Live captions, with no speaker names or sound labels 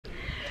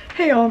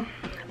Hey y'all,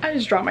 I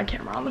just dropped my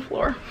camera on the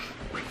floor.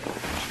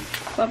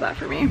 Love that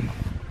for me.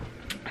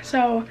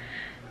 So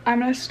I'm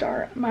gonna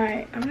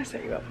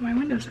set you up on my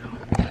windowsill.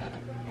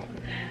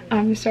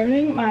 I'm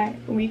starting my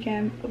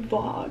weekend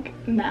vlog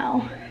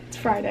now. It's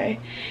Friday.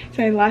 It's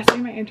my last day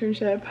of my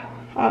internship.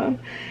 And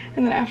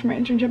then after my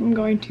internship, I'm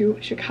going to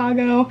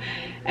Chicago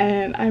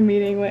and I'm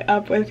meeting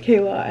up with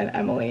Kayla and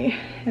Emily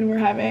and we're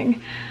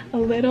having a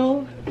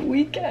little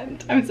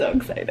weekend. I'm so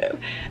excited.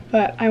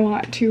 But I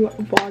want to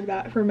vlog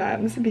that for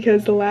MEMS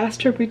because the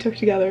last trip we took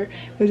together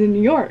was in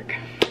New York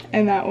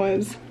and that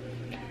was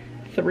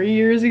 3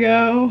 years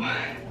ago.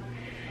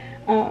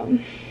 But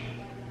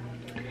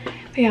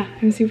yeah,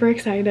 I'm super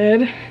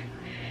excited.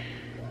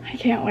 I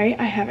can't wait.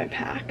 I haven't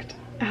packed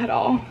at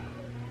all,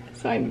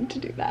 so I need to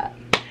do that.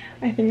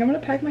 I think I'm gonna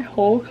pack my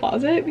whole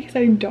closet because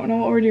I don't know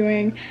what we're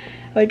doing.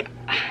 Like,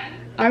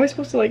 I was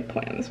supposed to like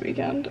plan this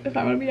weekend, if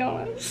I'm gonna be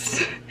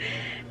honest.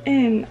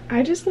 And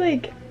I just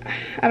like,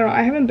 I don't know,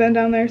 I haven't been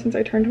down there since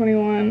I turned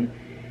 21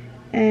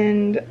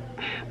 and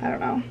I don't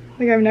know.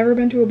 Like, I've never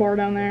been to a bar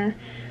down there.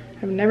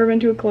 I've never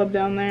been to a club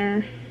down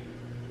there.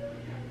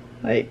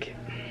 Like,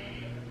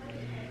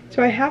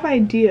 so I have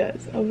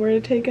ideas of where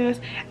to take us,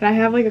 and I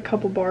have like a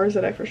couple bars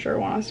that I for sure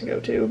want us to go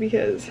to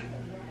because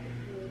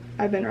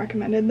I've been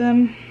recommended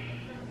them.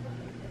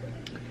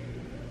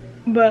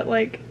 But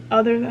like,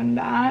 other than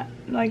that,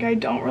 like, I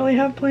don't really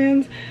have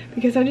plans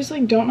because I just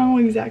like don't know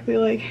exactly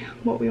like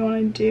what we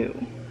want to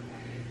do.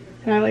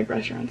 And I like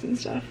restaurants and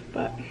stuff,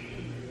 but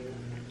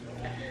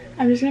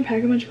I'm just gonna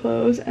pack a bunch of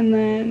clothes and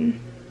then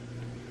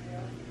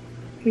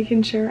we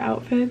can share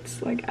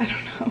outfits. Like, I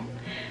don't know.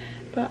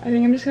 But I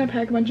think I'm just gonna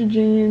pack a bunch of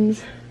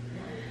jeans,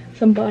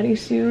 some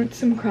bodysuits,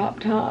 some crop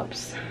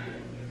tops.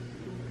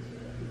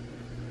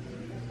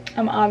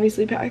 I'm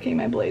obviously packing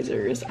my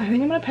blazers. I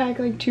think I'm gonna pack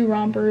like 2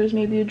 rompers,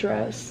 maybe a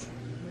dress.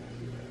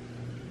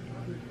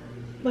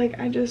 Like,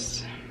 I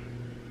don't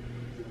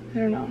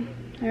know.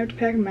 I have to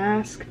pack a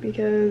mask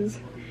because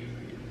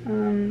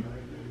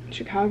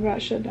Chicago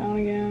got shut down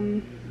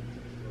again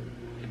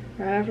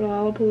right after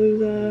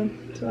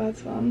Lollapalooza, so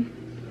that's fun.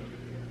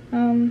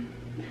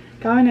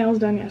 Got my nails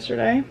done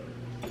yesterday.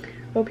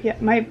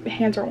 My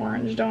hands are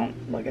orange,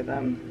 don't look at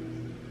them.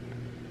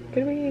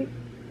 Could we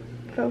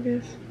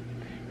focus?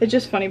 It's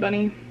just Funny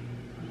Bunny.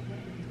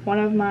 One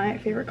of my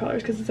favorite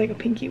colors because it's like a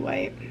pinky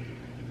white.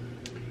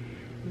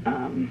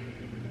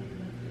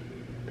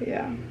 But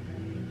yeah.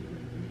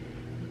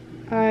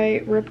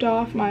 I ripped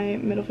off my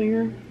middle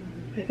finger.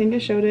 I think I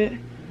showed it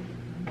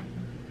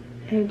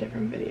in a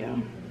different video.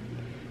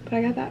 But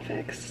I got that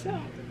fixed, so.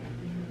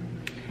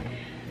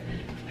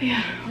 But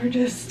yeah, we're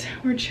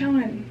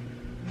chilling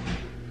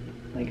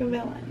like a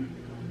villain.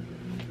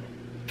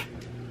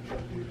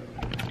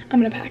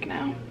 I'm gonna pack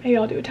now. Maybe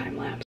I'll do a time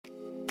lapse.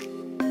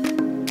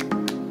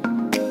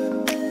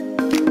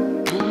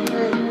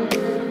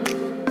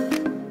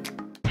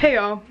 Hey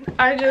y'all,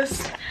 I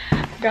just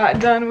got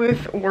done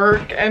with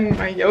work and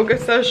my yoga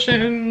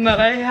session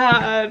that I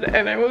had,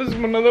 and it was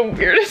one of the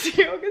weirdest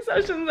yoga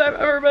sessions I've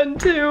ever been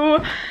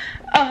to.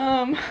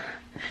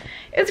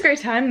 It's a great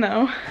time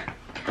though.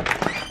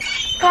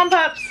 Come on,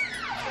 pups.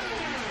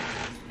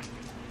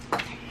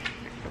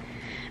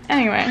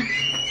 Anyway,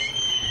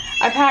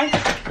 I packed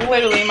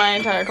literally my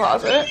entire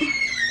closet.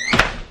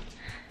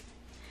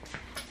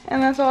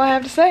 And that's all I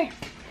have to say.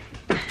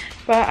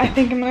 But I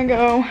think I'm gonna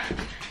go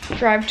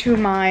drive to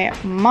my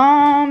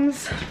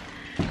mom's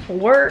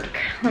work.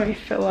 Let me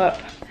fill up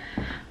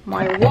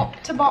my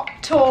water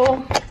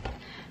bottle.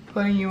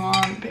 Putting you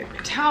on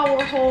paper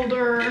towel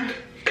holder.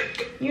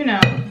 You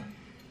know,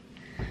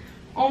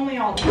 only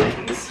all the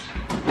things.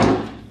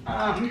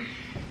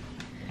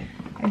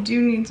 I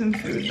do need some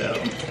food though.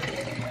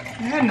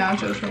 I had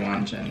nachos for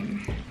lunch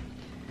and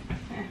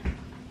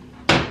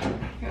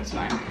it was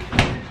fine.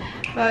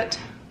 But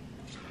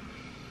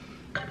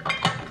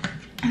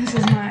this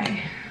is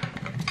my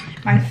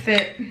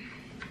fit.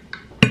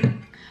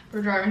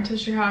 We're driving to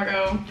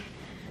Chicago.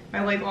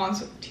 My Lake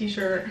Lawns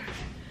t-shirt,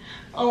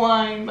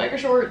 Align biker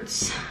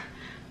shorts,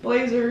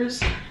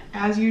 blazers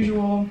as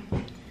usual.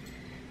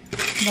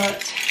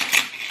 But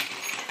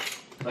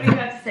what do you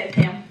got to say,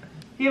 Cam?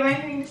 Do you have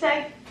anything to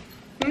say?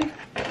 Do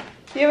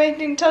you have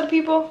anything to tell the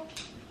people?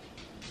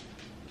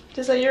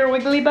 Just that you're a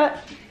wiggly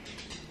butt?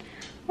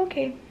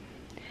 Okay.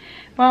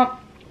 Well,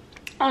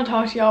 I'll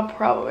talk to y'all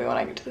probably when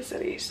I get to the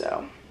city,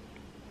 so.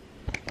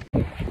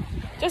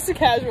 Just a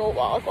casual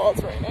walk while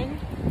it's raining.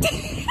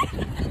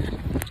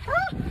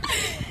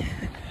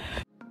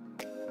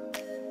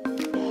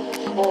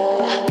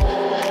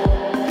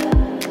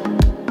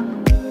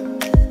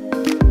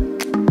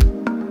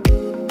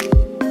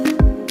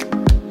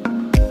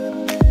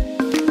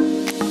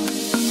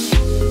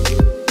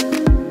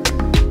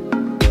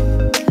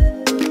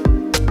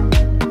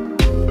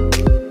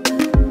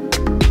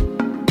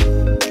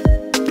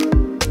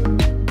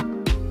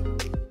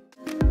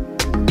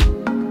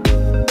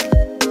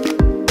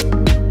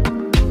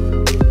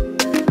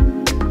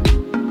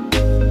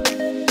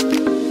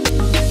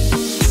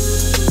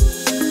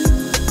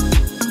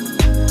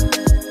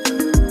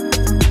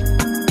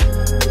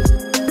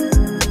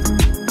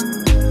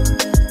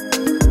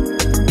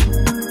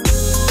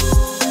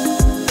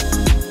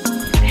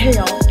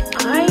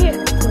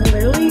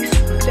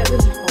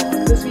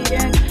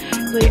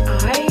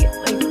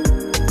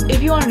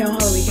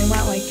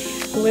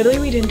 literally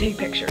we didn't take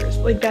pictures.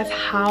 Like that's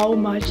how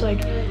much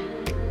like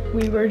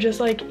we were just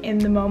like in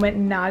the moment,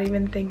 not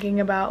even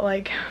thinking about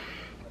like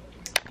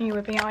me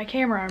whipping out my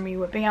camera or me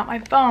whipping out my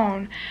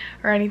phone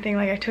or anything.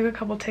 Like I took a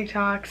couple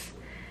TikToks,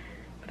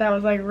 but that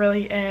was like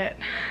really it.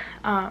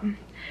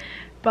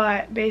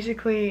 But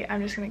basically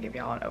I'm just gonna give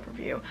y'all an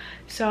overview.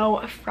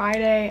 So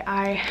Friday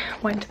I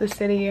went to the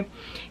city,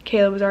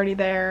 Kayla was already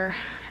there,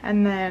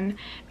 and then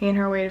me and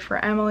her waited for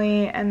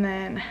Emily, and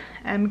then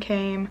Em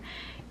came,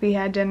 we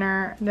had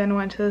dinner, then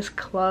went to this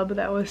club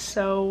that was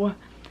so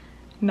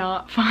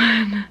not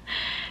fun,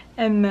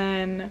 and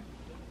then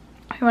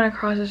we went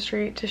across the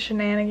street to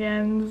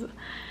Shenanigans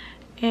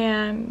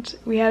and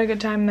we had a good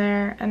time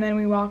there, and then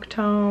we walked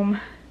home,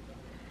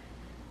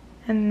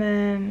 and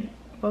then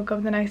woke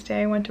up the next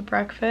day, went to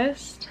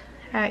breakfast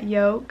at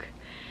Yoke,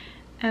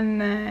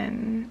 and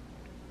then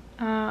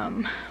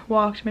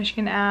walked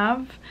Michigan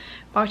Ave,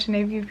 walked to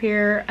Navy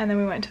Pier, and then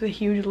we went to the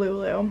huge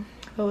Lulu.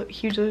 The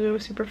huge Lulu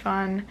was super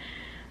fun.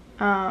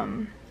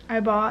 I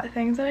bought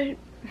things that I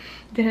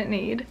didn't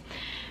need.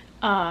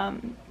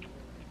 And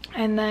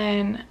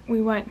then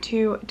we went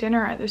to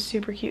dinner at this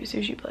super cute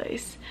sushi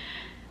place.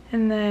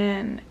 And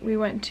then we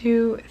went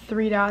to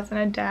 3 Dots and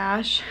a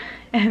Dash,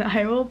 and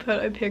I will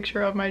put a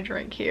picture of my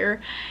drink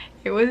here.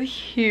 It was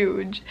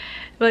huge.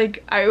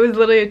 Like, it was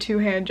literally a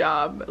 2-hand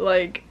job.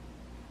 Like,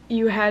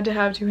 you had to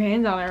have 2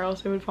 hands on it or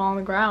else it would fall on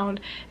the ground.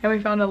 And we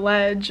found a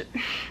ledge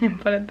and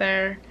put it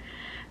there.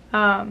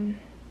 And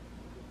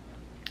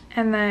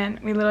then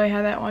we literally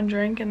had that one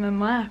drink and then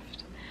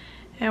left.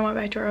 And went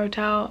back to our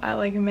hotel at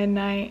like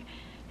midnight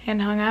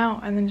and hung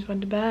out, and then just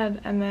went to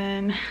bed. And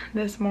then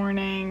this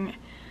morning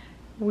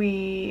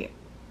we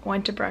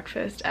went to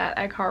breakfast at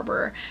Egg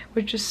Harbor,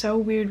 which is so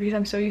weird because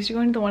I'm so used to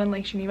going to the one in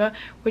Lake Geneva,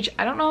 which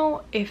I don't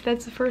know if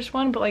that's the first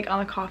one, but like on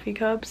the coffee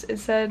cups it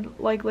said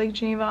like Lake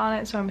Geneva on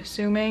it, so I'm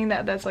assuming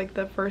that that's like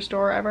the first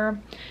store ever,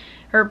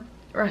 or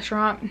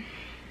restaurant.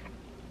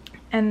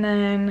 And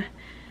then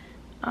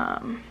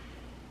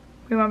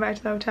we went back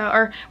to the hotel,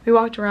 or we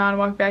walked around,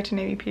 walked back to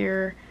Navy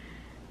Pier,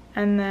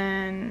 and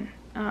then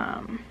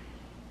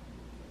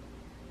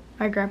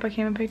my grandpa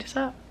came and picked us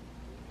up.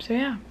 So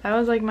yeah, that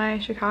was like my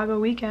Chicago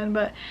weekend,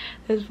 but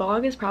this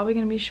vlog is probably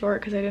gonna be short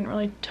because I didn't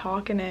really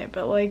talk in it.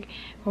 But like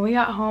when we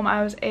got home,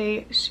 I was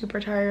A, super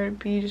tired,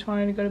 B, just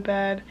wanted to go to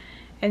bed,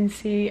 and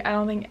C, I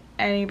don't think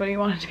anybody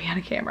wanted to be on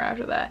a camera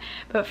after that.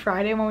 But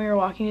Friday when we were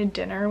walking to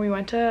dinner, we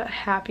went to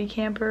Happy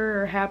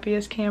Camper or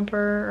Happiest Camper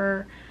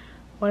or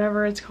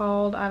whatever it's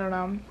called, I don't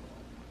know,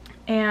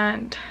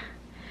 and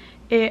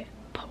it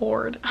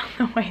poured on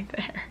the way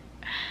there,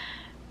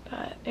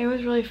 but it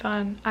was really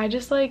fun. I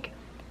just like,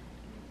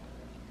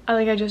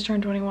 I just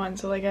turned 21,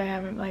 so like I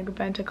haven't like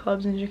been to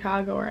clubs in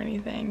Chicago or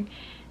anything,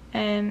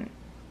 and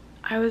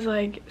I was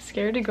like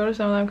scared to go to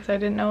some of them because I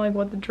didn't know like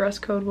what the dress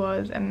code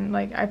was, and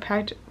like I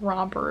packed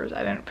rompers,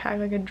 I didn't pack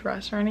like a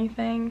dress or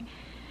anything.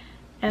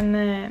 And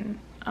then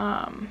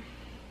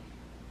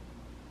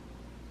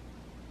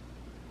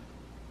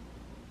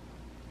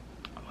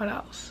what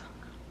else?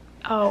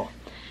 Oh,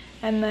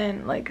 and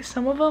then like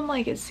some of them,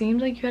 like it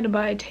seemed like you had to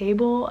buy a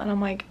table, and I'm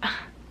like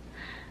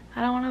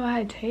I don't want to buy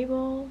a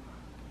table.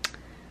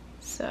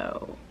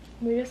 So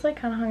we just like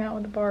kind of hung out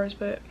with the bars,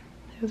 but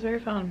it was very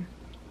fun.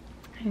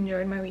 I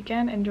enjoyed my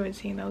weekend, enjoyed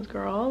seeing those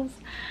girls,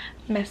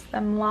 missed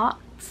them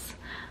lots.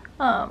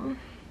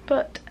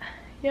 But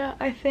yeah,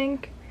 I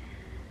think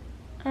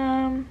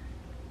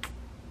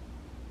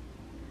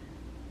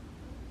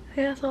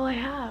that's all I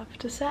have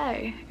to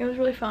say. It was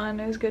really fun.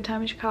 It was a good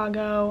time in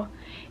Chicago.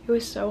 It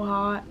was so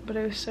hot, but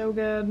it was so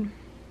good.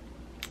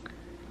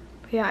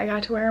 But yeah, I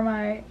got to wear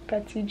my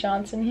Betsy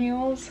Johnson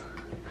heels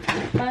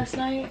last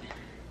night.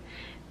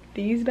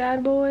 These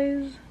bad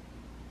boys.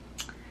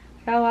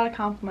 Got a lot of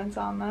compliments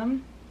on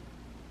them.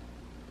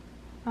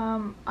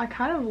 I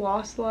kind of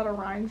lost a lot of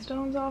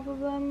rhinestones off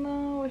of them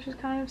though, which is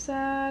kind of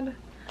sad.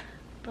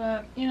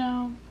 But you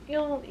know,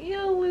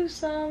 you'll lose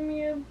some,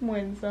 you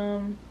win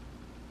some.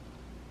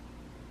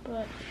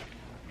 But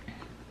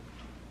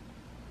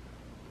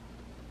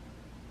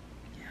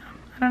yeah,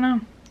 I don't know.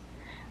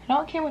 I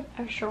know it came with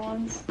extra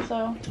ones,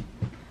 so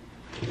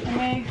I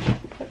may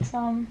put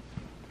some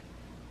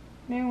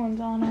new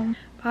ones on them.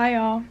 Bye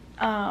y'all.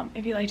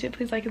 If you liked it,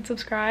 please like and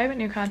subscribe.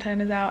 New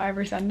content is out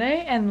every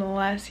Sunday,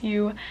 unless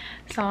you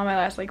saw my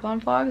last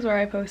Jaclyn vlogs where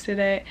I posted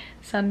it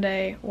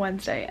Sunday,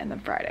 Wednesday, and then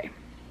Friday.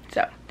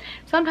 So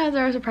sometimes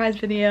there are surprise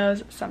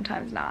videos,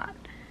 sometimes not.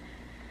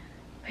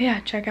 But yeah,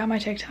 check out my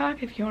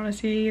TikTok if you want to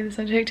see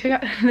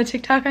the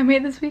TikTok I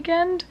made this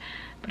weekend.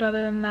 But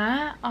other than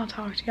that, I'll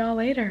talk to y'all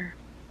later.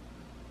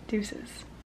 Deuces.